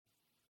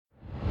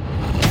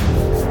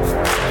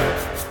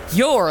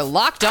Your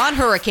Locked On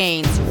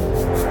Hurricanes,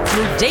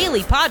 your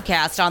daily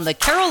podcast on the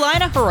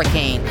Carolina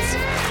Hurricanes.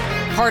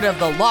 Part of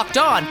the Locked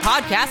On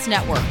Podcast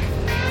Network.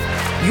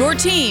 Your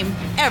team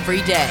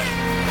every day.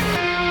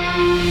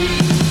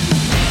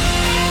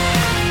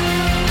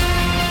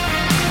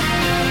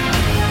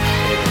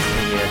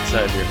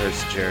 I'm your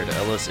host, Jared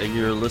Ellis, and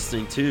you're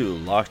listening to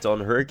Locked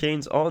On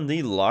Hurricanes on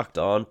the Locked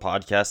On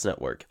Podcast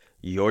Network.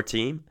 Your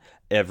team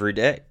every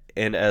day.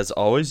 And as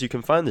always, you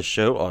can find the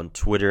show on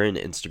Twitter and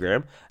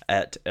Instagram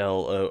at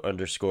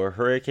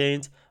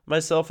LO_Hurricanes,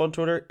 myself on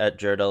Twitter at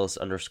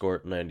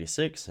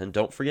JaredEllis_96, and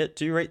don't forget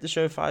to rate the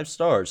show 5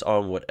 stars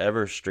on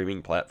whatever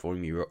streaming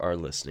platform you are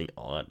listening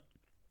on.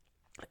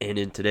 And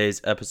in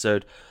today's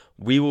episode,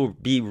 we will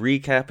be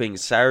recapping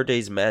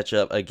Saturday's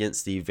matchup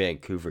against the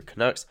Vancouver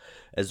Canucks,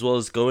 as well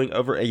as going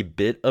over a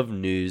bit of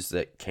news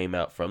that came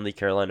out from the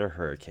Carolina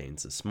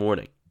Hurricanes this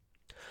morning.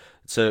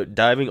 So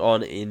diving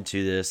on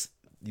into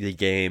the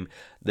game,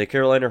 the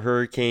Carolina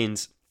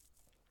Hurricanes,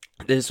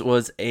 this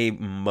was a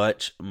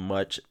much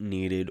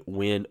needed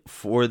win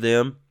for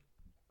them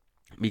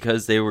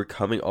because they were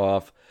coming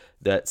off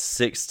that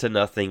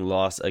 6-0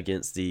 loss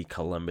against the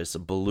Columbus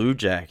Blue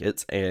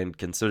Jackets, and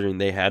considering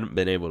they hadn't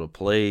been able to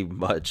play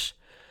much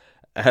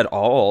at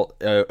all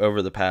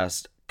over the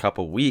past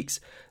couple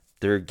weeks,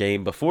 their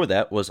game before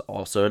that was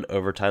also an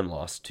overtime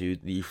loss to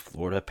the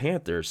Florida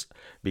Panthers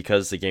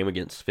because the game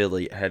against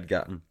Philly had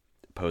gotten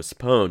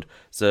postponed.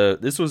 So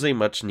this was a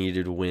much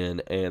needed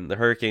win, and the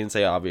Hurricanes,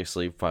 they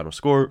obviously, final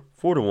score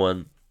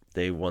 4-1,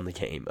 they won the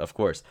game, of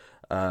course.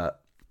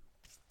 But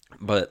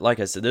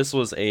like I said, this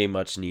was a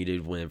much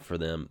needed win for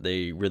them.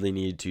 They really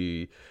need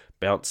to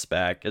bounce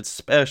back,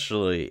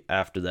 especially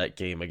after that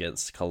game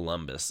against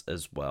Columbus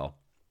as well.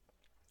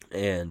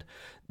 And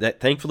that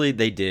thankfully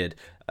they did.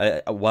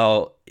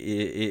 While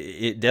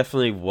it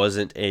definitely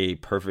wasn't a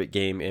perfect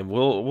game, and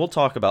we'll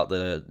talk about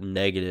the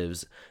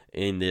negatives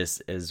in this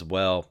as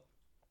well.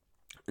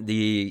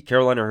 The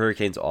Carolina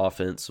Hurricanes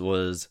offense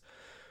was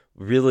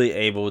really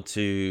able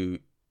to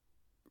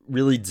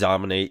really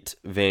dominate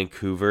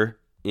Vancouver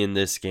in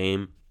this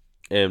game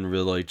and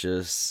really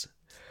just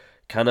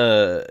kind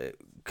of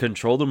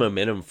control the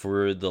momentum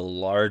for the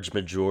large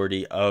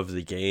majority of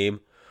the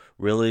game.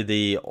 Really,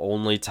 the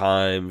only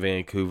time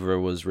Vancouver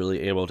was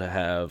really able to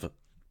have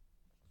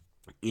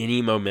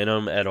any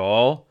momentum at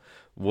all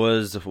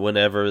was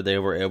whenever they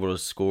were able to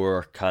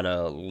score kind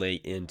of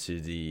late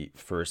into the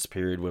first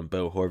period when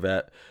Bo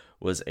Horvat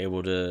was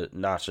able to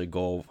notch a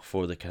goal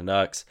for the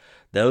Canucks.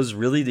 That was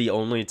really the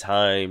only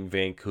time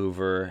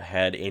Vancouver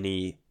had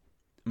any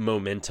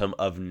momentum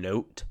of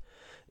note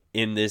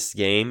in this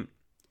game.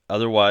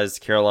 Otherwise,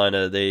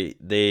 Carolina,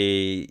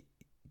 they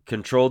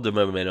controlled the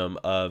momentum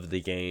of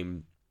the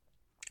game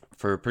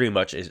for pretty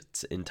much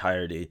its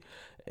entirety,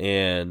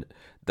 and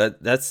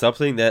that's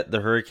something that the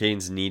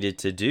Hurricanes needed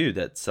to do.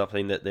 That's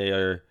something that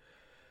they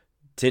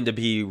tend to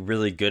be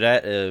really good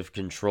at, of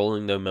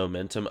controlling the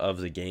momentum of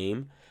the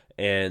game,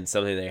 and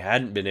something they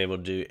hadn't been able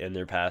to do in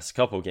their past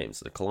couple games,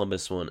 the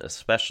Columbus one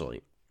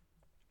especially.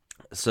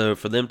 So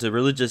for them to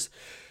really just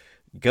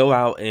go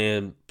out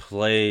and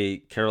play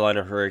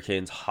Carolina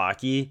Hurricanes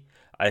hockey,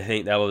 I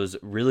think that was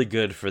really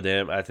good for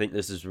them. I think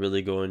this is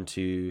really going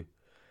to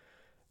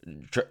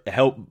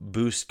help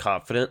boost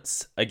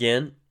confidence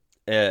again,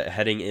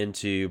 heading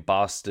into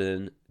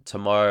Boston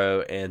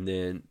tomorrow and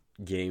then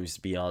games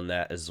beyond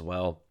that as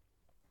well.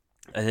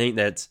 I think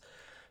that's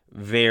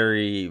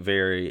very,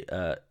 very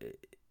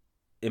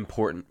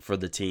important for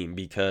the team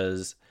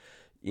because,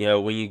 you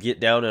know, when you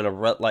get down in a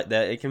rut like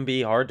that, it can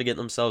be hard to get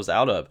themselves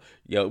out of.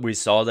 You know, we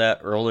saw that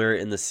earlier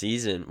in the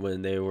season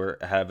when they were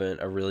having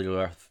a really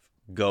rough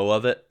go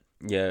of it,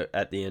 you know,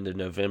 at the end of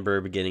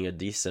November, beginning of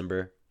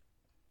December.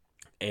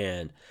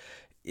 And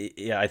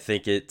yeah, I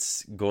think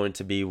it's going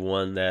to be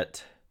one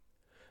that,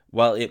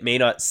 while it may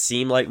not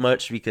seem like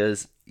much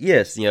because,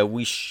 yes, you know,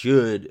 we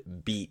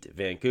should beat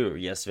Vancouver.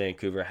 Yes,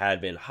 Vancouver had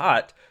been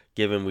hot,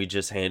 given we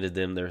just handed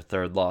them their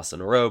third loss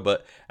in a row.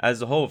 But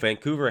as a whole,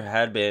 Vancouver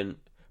had been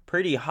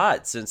pretty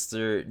hot since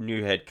their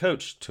new head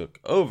coach took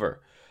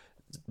over.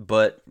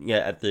 But yeah,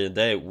 at the end of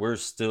the day, we're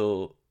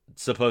still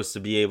supposed to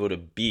be able to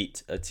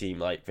beat a team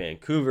like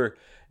Vancouver.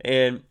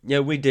 And yeah,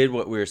 we did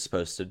what we were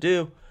supposed to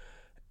do.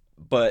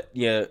 But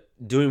yeah,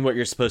 doing what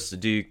you're supposed to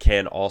do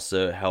can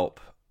also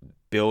help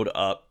build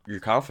up your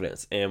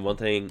confidence. And one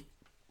thing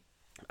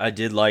I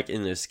did like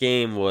in this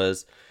game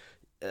was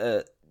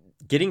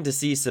getting to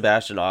see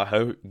Sebastian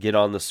Aho get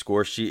on the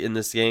score sheet in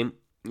this game.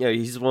 You know,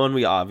 he's one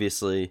we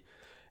obviously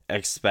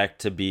expect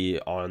to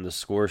be on the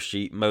score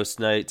sheet most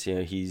nights. You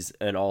know, he's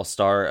an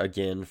all-star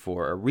again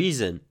for a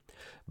reason.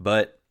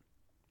 But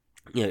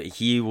you know,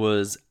 he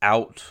was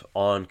out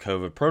on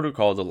COVID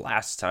protocol the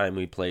last time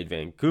we played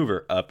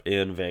Vancouver, up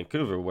in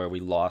Vancouver, where we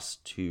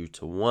lost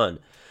 2-1.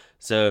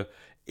 So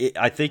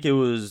I think it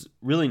was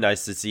really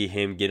nice to see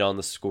him get on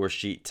the score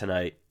sheet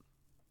tonight,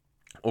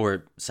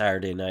 or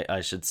Saturday night,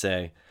 I should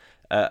say.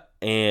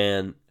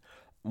 And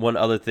one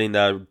other thing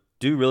that I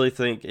do really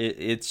think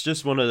it's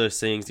just one of those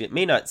things. It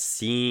may not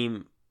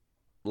seem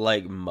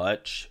like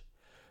much,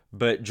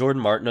 But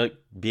Jordan Martinook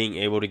being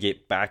able to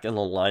get back in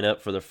the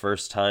lineup for the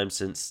first time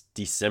since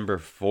December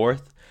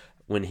 4th,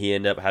 when he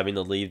ended up having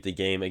to leave the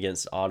game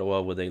against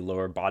Ottawa with a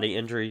lower body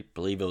injury, I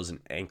believe it was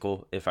an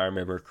ankle, if I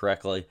remember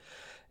correctly.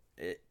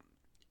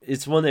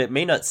 It's one that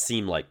may not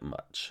seem like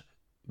much,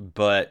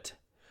 but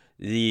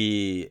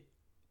the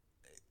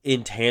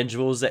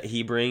intangibles that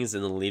he brings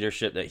and the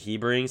leadership that he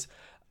brings,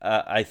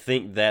 I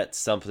think that's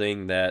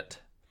something that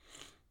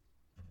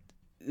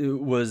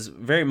was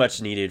very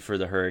much needed for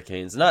the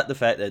Hurricanes. Not the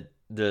fact that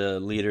the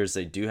leaders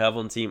they do have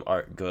on the team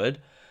aren't good.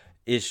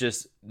 It's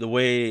just the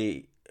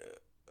way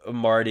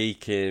Marty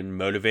can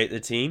motivate the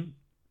team.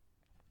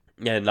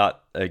 And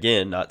not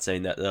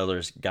saying that the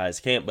other guys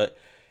can't, but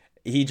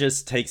he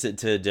just takes it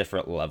to a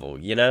different level,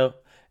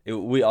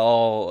 We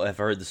all have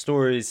heard the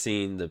stories,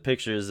 seen the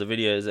pictures, the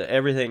videos,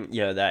 everything,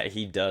 that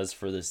he does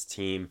for this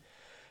team.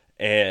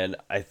 And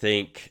I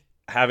think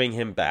having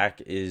him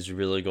back is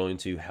really going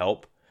to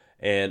help.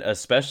 And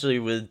especially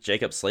with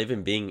Jaccob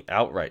Slavin being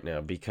out right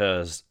now,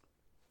 because,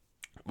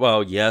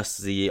 well, yes,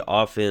 the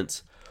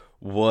offense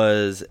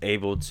was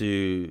able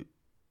to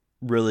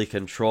really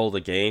control the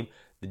game.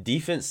 The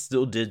defense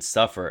still did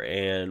suffer,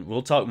 and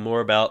we'll talk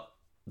more about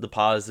the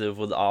positive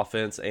with the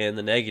offense and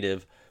the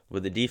negative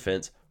with the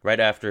defense right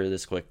after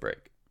this quick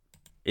break.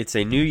 It's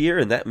a new year,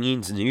 and that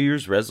means New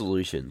Year's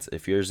resolutions.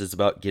 If yours is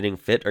about getting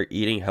fit or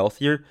eating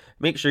healthier,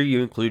 make sure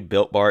you include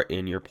Built Bar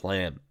in your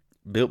plan.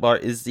 Built Bar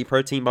is the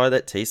protein bar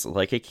that tastes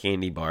like a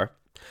candy bar.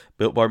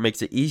 Built Bar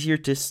makes it easier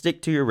to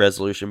stick to your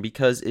resolution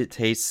because it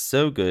tastes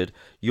so good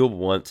you'll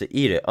want to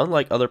eat it,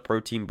 unlike other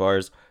protein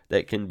bars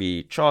that can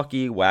be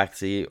chalky,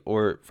 waxy,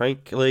 or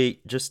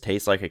frankly just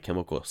taste like a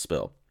chemical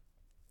spill.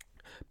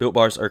 Built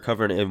Bars are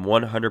covered in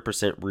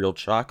 100% real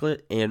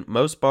chocolate, and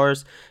most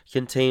bars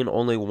contain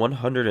only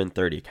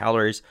 130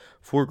 calories,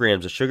 4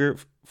 grams of sugar,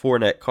 4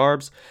 net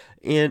carbs,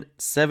 and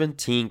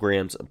 17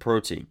 grams of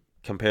protein.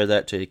 Compare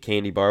that to a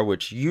candy bar,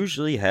 which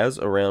usually has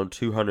around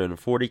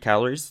 240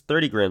 calories,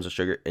 30 grams of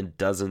sugar, and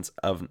dozens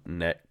of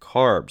net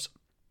carbs.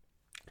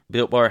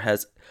 Built Bar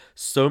has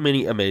so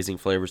many amazing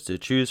flavors to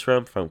choose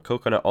from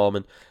coconut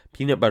almond,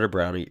 peanut butter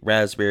brownie,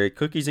 raspberry,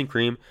 cookies and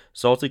cream,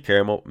 salted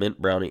caramel,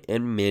 mint brownie,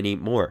 and many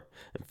more.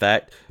 In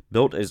fact,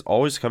 Built is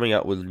always coming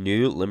out with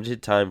new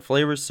limited time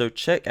flavors, so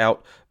check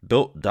out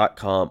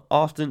Built.com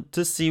often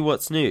to see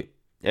what's new.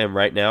 And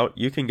right now,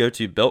 you can go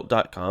to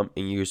Built.com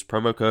and use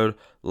promo code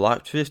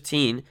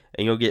LOCKED15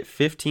 and you'll get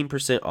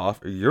 15%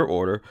 off your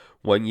order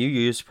when you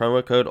use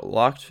promo code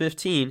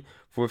LOCKED15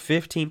 for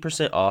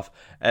 15% off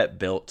at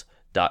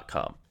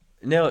Built.com.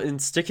 Now, in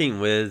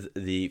sticking with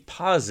the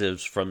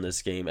positives from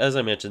this game, as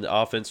I mentioned, the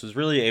offense was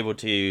really able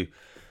to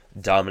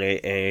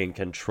dominate and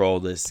control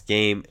this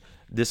game.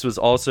 This was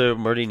also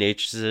Marty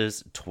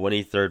Necas's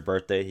 23rd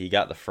birthday. He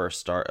got the first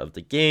start of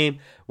the game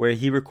where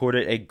he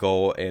recorded a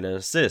goal and an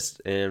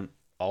assist, and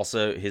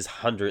also his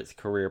 100th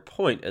career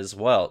point as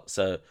well.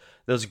 So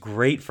that was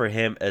great for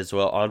him as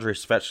well. Andrei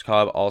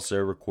Svechkov also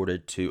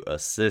recorded 2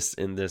 assists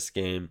in this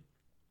game.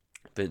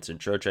 Vincent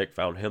Trocheck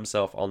found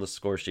himself on the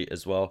score sheet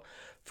as well.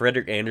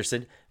 Frederik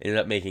Andersen ended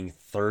up making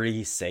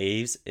 30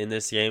 saves in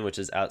this game, which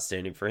is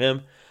outstanding for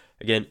him.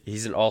 Again,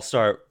 he's an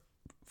all-star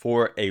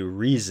for a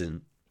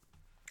reason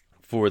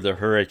for the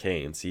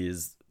Hurricanes. He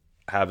is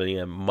having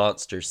a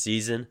monster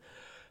season.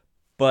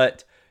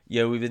 But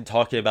we've been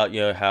talking about,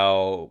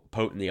 how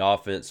potent the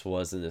offense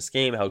was in this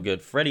game, how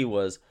good Freddie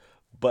was.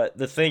 But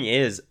the thing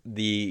is,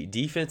 the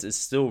defense is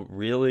still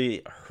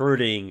really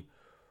hurting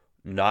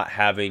not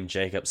having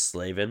Jaccob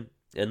Slavin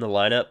in the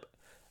lineup.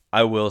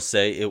 I will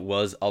say it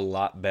was a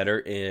lot better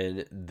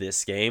in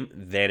this game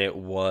than it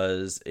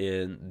was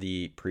in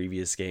the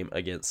previous game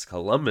against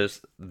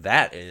Columbus.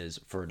 That is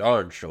for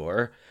darn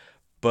sure.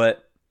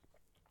 But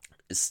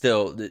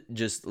still,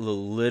 just the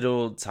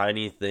little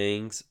tiny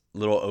things,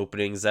 little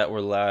openings that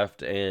were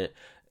left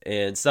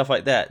and stuff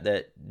like that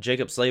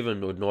Jaccob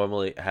Slavin would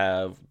normally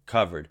have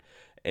covered.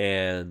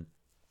 And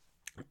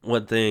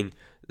one thing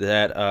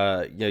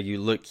that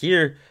you look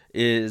here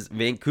is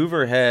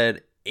Vancouver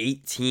had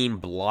 18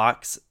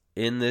 blocks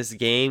in this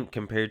game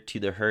compared to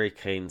the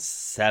Hurricanes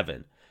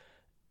 7.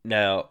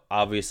 Now,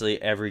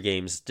 obviously, every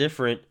game's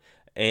different,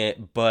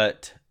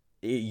 but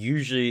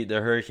usually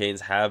the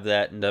Hurricanes have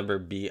that number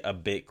be a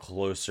bit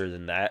closer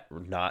than that,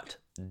 not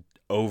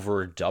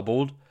over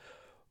doubled.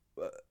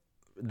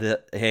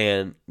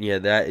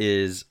 That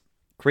is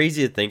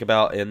crazy to think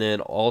about. And then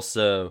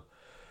also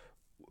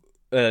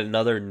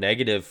another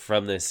negative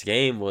from this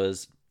game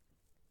was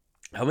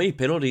how many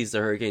penalties the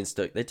Hurricanes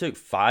took. They took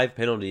 5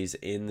 penalties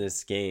in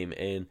this game,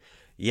 and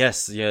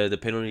yes, the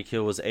penalty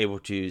kill was able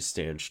to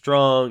stand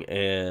strong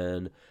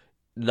and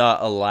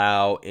not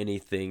allow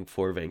anything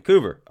for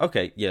Vancouver.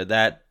 Okay,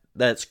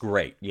 that's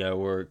great.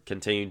 We're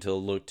continuing to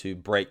look to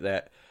break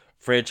that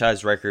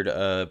franchise record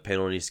of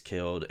penalties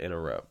killed in a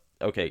row.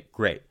 Okay,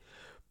 great.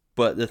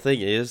 But the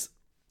thing is,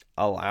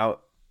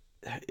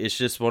 it's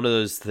just one of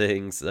those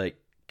things, like,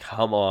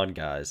 come on,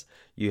 guys.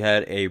 You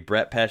had a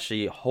Brett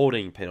Pesce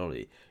holding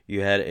penalty.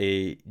 You had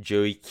a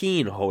Joey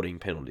Keane holding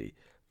penalty.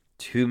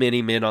 Too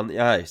many men on the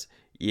ice.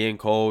 Ian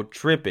Cole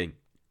tripping,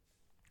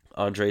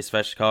 Andrei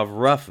Svechnikov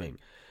roughing,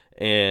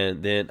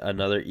 and then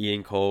another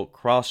Ian Cole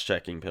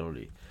cross-checking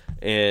penalty.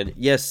 And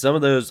yes, some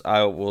of those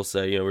I will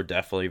say, were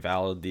definitely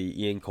valid.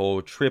 The Ian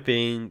Cole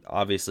tripping,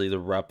 obviously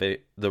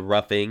the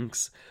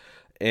roughings,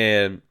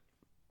 and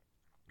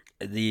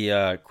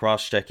the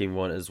cross-checking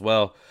one as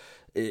well.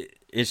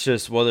 It's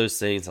just one of those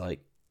things,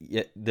 like,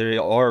 yeah, they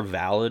are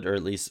valid, or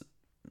at least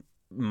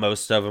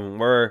most of them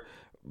were,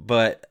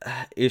 but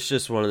it's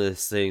just one of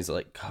those things,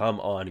 like, come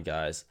on,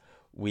 guys.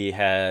 We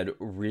had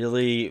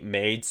really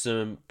made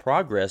some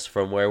progress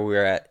from where we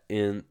were at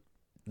in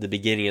the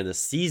beginning of the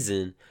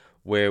season,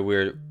 where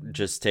we're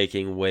just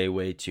taking way,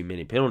 way too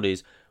many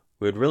penalties.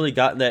 We had really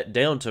gotten that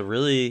down to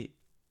really,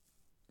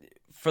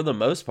 for the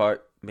most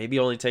part, maybe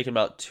only taking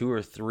about 2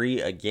 or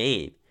 3 a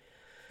game.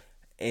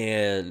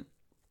 And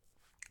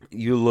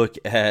you look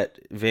at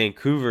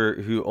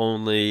Vancouver, who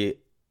only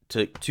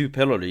took 2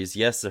 penalties.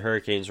 Yes, the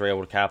Hurricanes were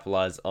able to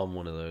capitalize on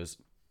one of those.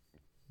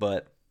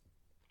 But,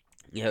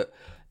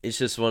 it's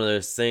just one of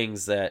those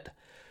things that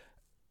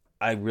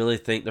I really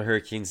think the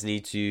Hurricanes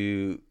need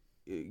to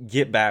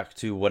get back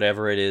to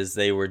whatever it is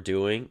they were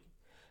doing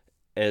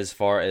as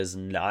far as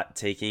not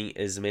taking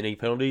as many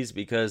penalties,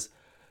 because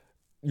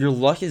your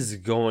luck is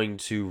going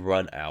to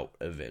run out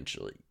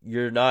eventually.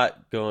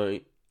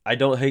 I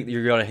don't think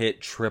you're going to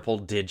hit triple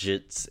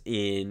digits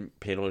in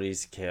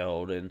penalties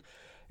killed and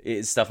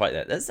stuff like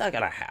that. That's not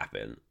going to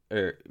happen.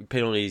 Or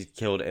penalties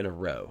killed in a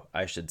row,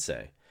 I should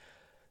say.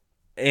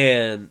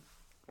 And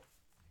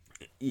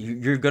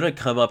you're going to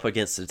come up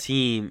against a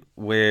team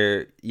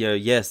where,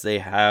 yes, they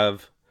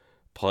have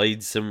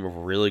played some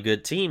really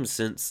good teams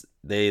since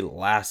they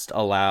last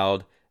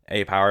allowed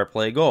a power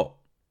play goal.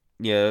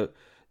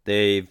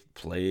 They've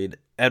played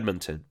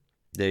Edmonton.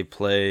 They've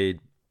played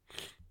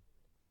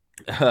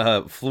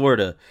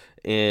Florida.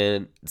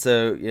 And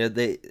so,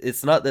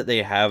 it's not that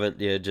they haven't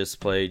just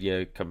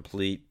played,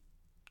 complete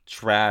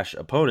trash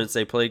opponents.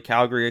 They played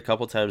Calgary a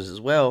couple times as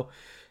well.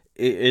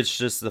 It's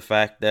just the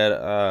fact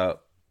that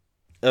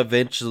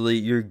eventually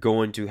you're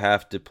going to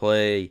have to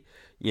play,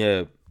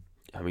 we're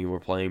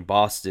playing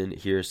Boston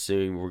here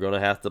soon. We're going to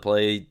have to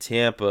play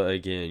Tampa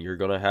again. You're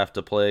going to have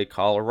to play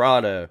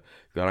Colorado.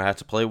 You're going to have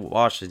to play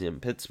Washington,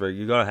 Pittsburgh.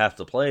 You're going to have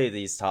to play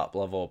these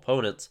top-level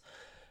opponents.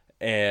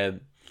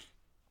 And,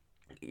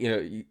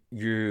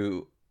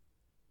 you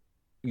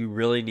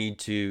really need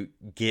to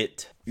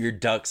get your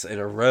ducks in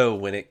a row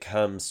when it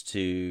comes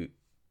to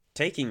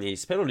taking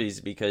these penalties,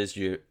 because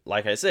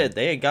like I said,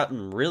 they had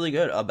gotten really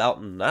good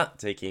about not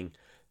taking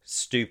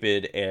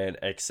stupid and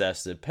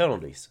excessive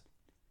penalties.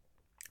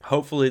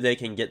 Hopefully they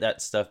can get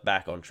that stuff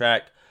back on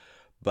track,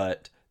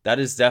 but that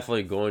is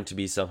definitely going to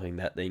be something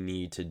that they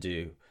need to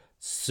do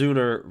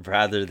sooner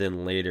rather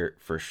than later,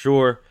 for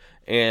sure.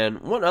 And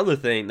one other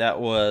thing that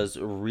was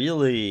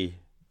really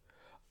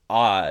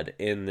odd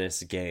in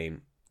this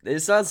game,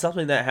 it's not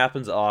something that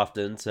happens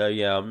often, so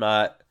I'm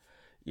not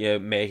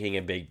making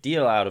a big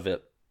deal out of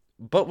it,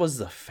 but was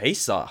the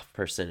face-off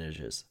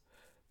percentages.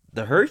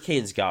 The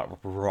Hurricanes got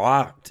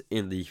rocked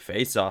in the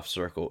face-off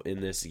circle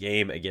in this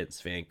game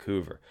against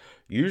Vancouver.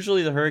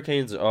 Usually the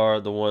Hurricanes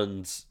are the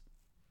ones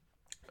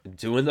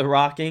doing the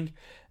rocking,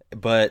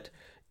 but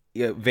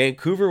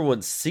Vancouver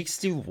won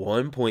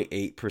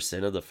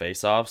 61.8% of the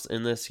face-offs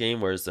in this game,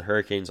 whereas the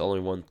Hurricanes only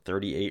won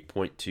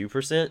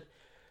 38.2%.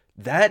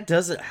 That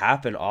doesn't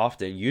happen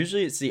often.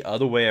 Usually it's the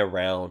other way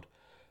around,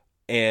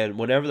 and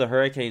whenever the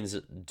Hurricanes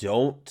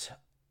don't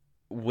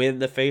win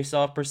the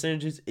face-off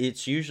percentages,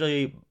 it's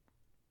usually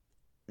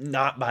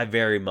not by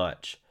very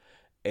much.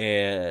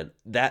 And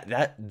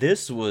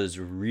this was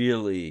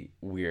really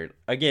weird.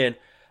 Again,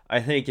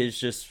 I think it's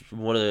just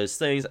one of those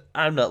things.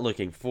 I'm not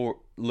looking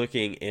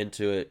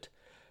into it.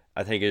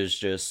 I think it's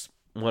just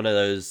one of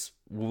those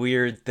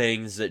weird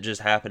things that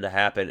just happen to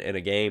happen in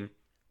a game.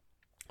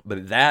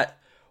 But that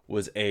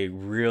was a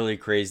really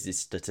crazy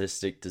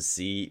statistic to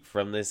see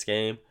from this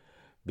game,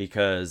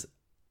 because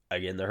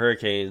again, the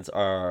Hurricanes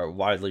are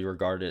widely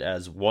regarded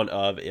as one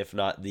of, if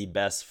not the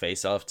best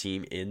face-off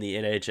team in the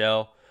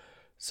NHL.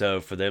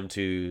 So for them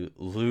to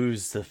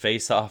lose the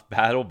face-off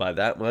battle by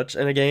that much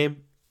in a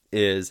game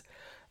is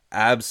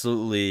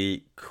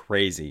absolutely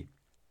crazy.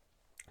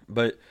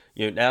 But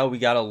now we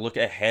got to look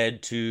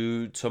ahead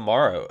to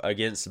tomorrow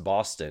against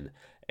Boston.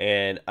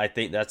 And I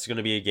think that's going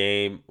to be a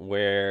game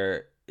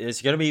where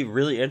it's going to be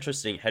really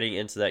interesting heading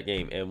into that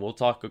game. And we'll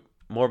talk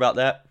more about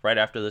that right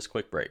after this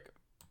quick break.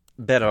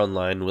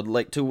 BetOnline would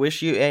like to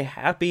wish you a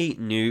happy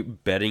new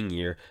betting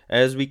year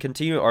as we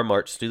continue our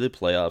march to the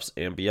playoffs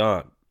and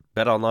beyond.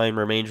 BetOnline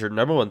remains your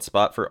number one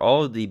spot for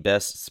all of the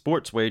best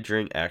sports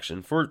wagering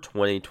action for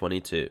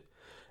 2022.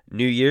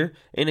 New year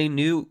and a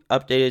new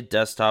updated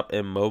desktop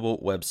and mobile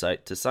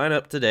website to sign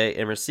up today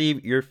and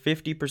receive your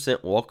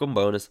 50% welcome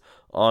bonus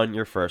on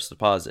your first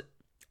deposit.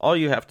 All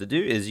you have to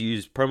do is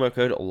use promo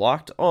code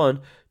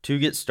LOCKEDON to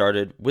get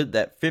started with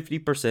that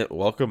 50%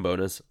 welcome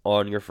bonus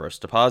on your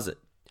first deposit.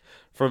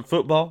 From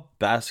football,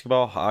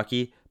 basketball,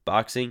 hockey,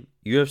 boxing,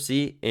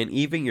 UFC, and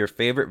even your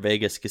favorite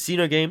Vegas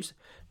casino games,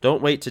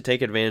 Don't wait to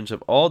take advantage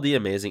of all the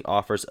amazing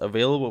offers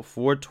available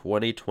for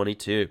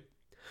 2022.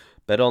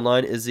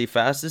 BetOnline is the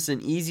fastest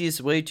and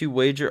easiest way to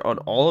wager on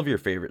all of your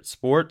favorite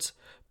sports.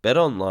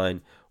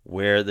 BetOnline,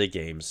 where the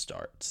game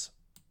starts.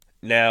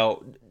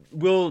 Now,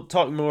 we'll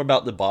talk more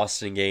about the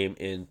Boston game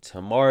in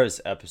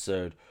tomorrow's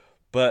episode,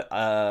 but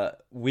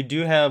we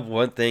do have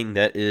one thing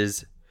that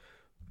is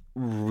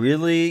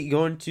really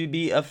going to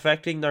be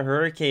affecting the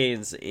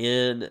Hurricanes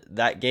in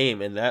that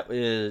game, and that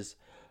is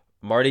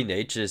Marty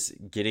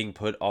Necas getting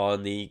put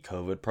on the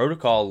COVID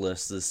protocol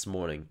list this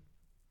morning.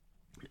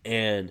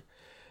 And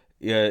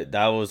yeah,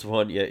 that was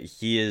one. Yeah,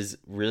 he has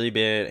really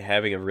been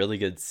having a really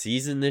good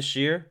season this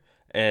year,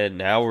 and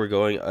now we're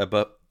going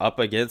up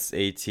against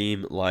a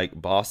team like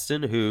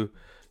Boston, who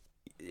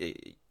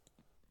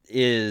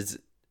is,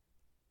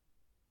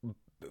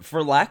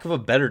 for lack of a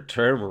better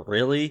term,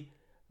 really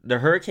the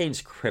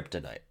Hurricanes'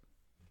 kryptonite.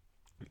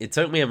 It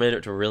took me a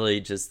minute to really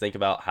just think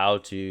about how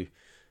to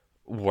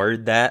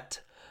word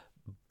that,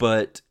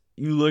 but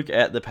you look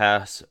at the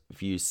past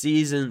few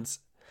seasons,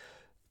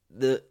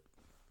 the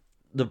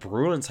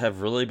Bruins have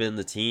really been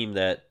the team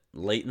that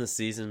late in the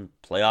season,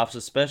 playoffs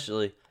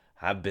especially,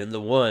 have been the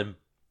one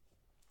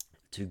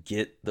to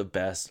get the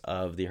best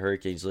of the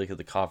Hurricanes. You look at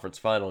the conference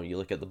final, you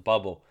look at the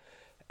bubble,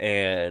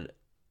 and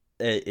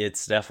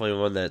it's definitely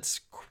one that's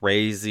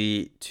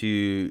crazy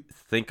to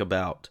think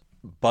about.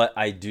 But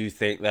I do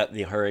think that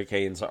the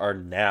Hurricanes are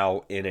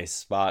now in a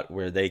spot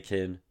where they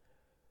can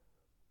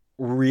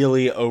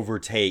really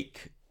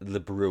overtake the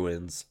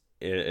Bruins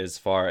as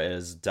far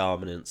as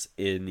dominance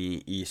in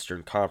the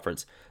Eastern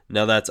Conference.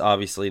 Now, that's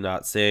obviously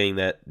not saying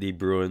that the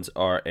Bruins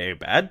are a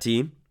bad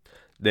team.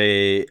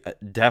 They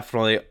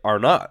definitely are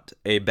not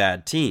a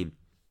bad team.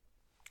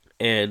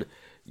 And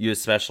you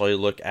especially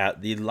look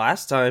at the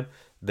last time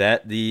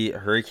that the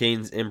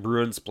Hurricanes and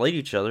Bruins played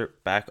each other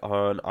back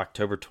on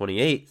October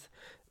 28th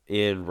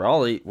in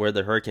Raleigh, where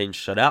the Hurricanes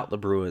shut out the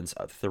Bruins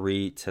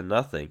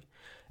 3-0.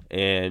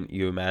 And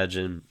you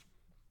imagine,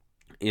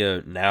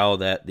 now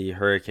that the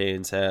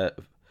Hurricanes have,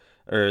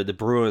 or the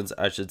Bruins,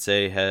 I should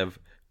say, have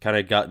kind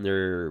of gotten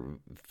their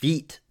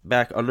feet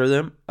back under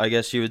them, I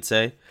guess you would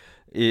say.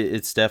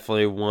 It's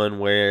definitely one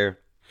where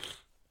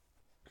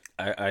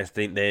I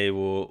think they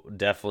will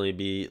definitely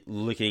be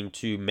looking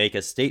to make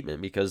a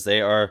statement, because they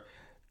are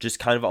just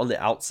kind of on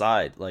the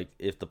outside. Like,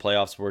 if the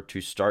playoffs were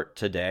to start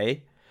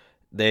today,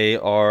 they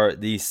are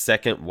the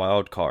second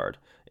wild card.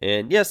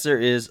 And yes, there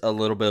is a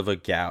little bit of a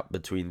gap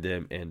between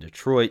them and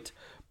Detroit,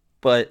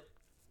 but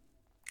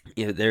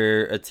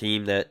they're a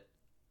team that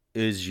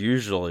is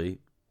usually,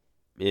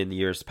 in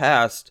years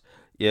past,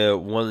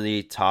 one of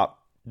the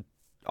top,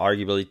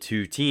 arguably,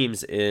 2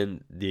 teams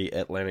in the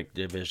Atlantic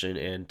Division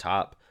and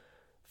top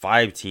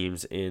 5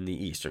 teams in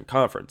the Eastern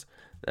Conference.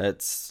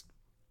 That's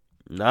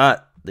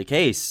not the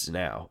case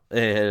now,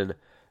 and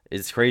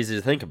it's crazy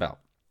to think about.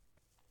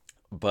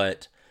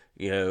 But,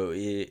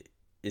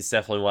 it's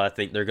definitely why I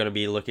think they're going to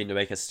be looking to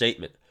make a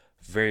statement,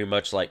 very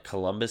much like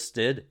Columbus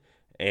did.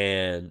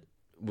 And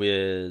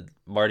with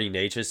Marty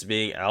Necas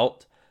being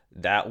out,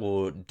 that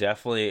will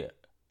definitely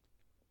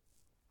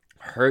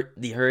hurt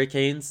the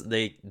Hurricanes.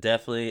 They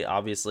definitely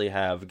obviously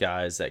have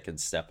guys that can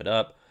step it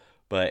up,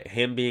 but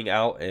him being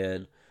out,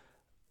 and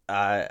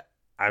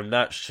I'm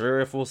not sure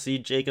if we'll see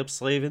Jaccob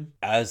Slavin.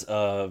 As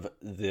of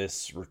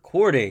this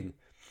recording,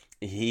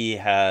 he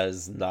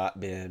has not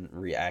been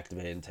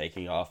reactivated and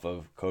taking off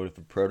of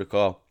COVID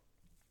protocol.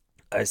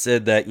 I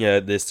said that,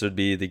 this would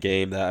be the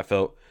game that I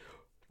felt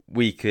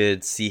we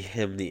could see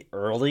him the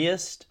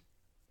earliest,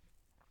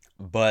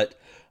 but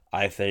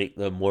I think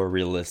the more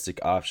realistic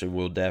option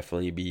will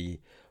definitely be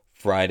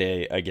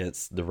Friday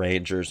against the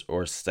Rangers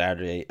or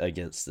Saturday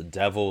against the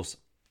Devils.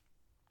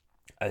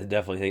 I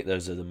definitely think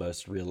those are the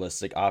most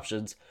realistic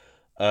options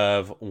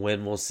of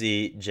when we'll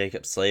see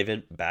Jaccob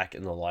Slavin back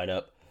in the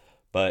lineup.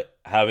 But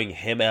having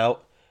him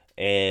out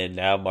and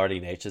now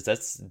Marty Necas,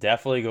 that's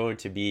definitely going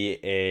to be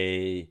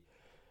a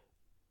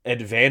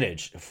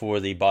advantage for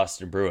the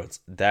Boston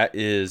Bruins. That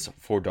is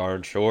for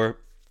darn sure.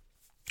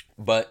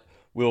 But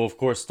we'll, of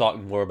course, talk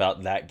more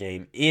about that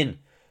game in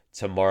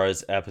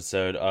tomorrow's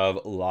episode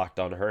of Locked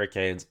on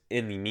Hurricanes.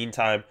 In the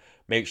meantime,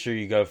 make sure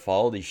you go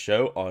follow the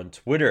show on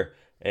Twitter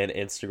and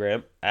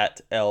Instagram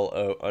at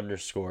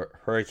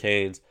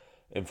 @LO_Hurricanes,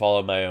 and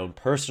follow my own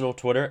personal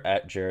Twitter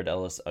at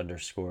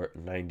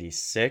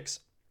JaredEllis_96.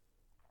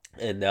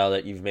 And now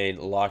that you've made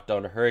Locked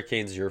on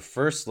Hurricanes your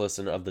first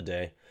listen of the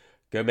day,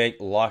 go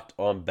make Locked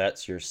on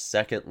Bets your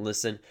second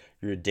listen,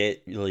 your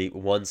daily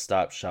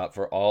one-stop shop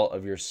for all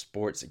of your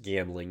sports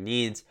gambling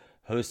needs,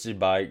 hosted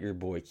by your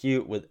boy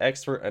Q, with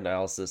expert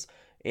analysis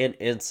and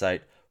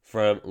insight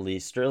from Lee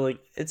Sterling.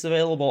 It's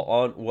available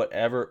on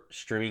whatever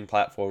streaming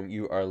platform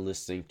you are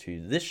listening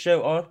to this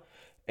show on.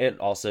 And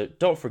also,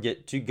 don't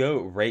forget to go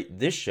rate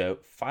this show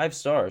 5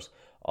 stars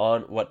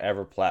on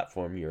whatever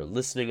platform you're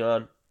listening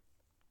on.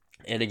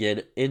 And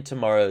again, in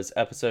tomorrow's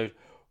episode,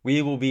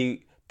 we will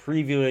be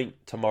previewing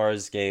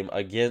tomorrow's game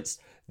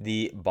against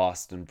the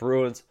Boston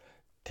Bruins.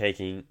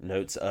 taking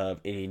notes of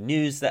any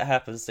news that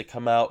happens to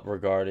come out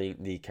regarding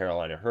the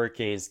Carolina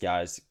Hurricanes,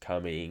 guys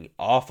coming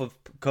off of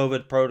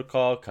COVID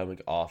protocol, coming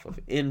off of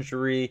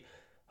injury,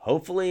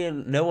 hopefully,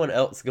 and no one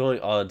else going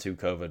on to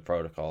COVID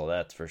protocol,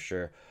 that's for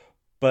sure.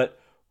 But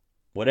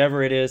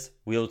whatever it is,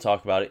 we'll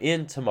talk about it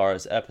in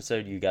tomorrow's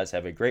episode. You guys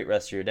have a great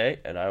rest of your day,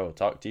 and I will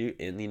talk to you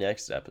in the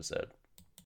next episode.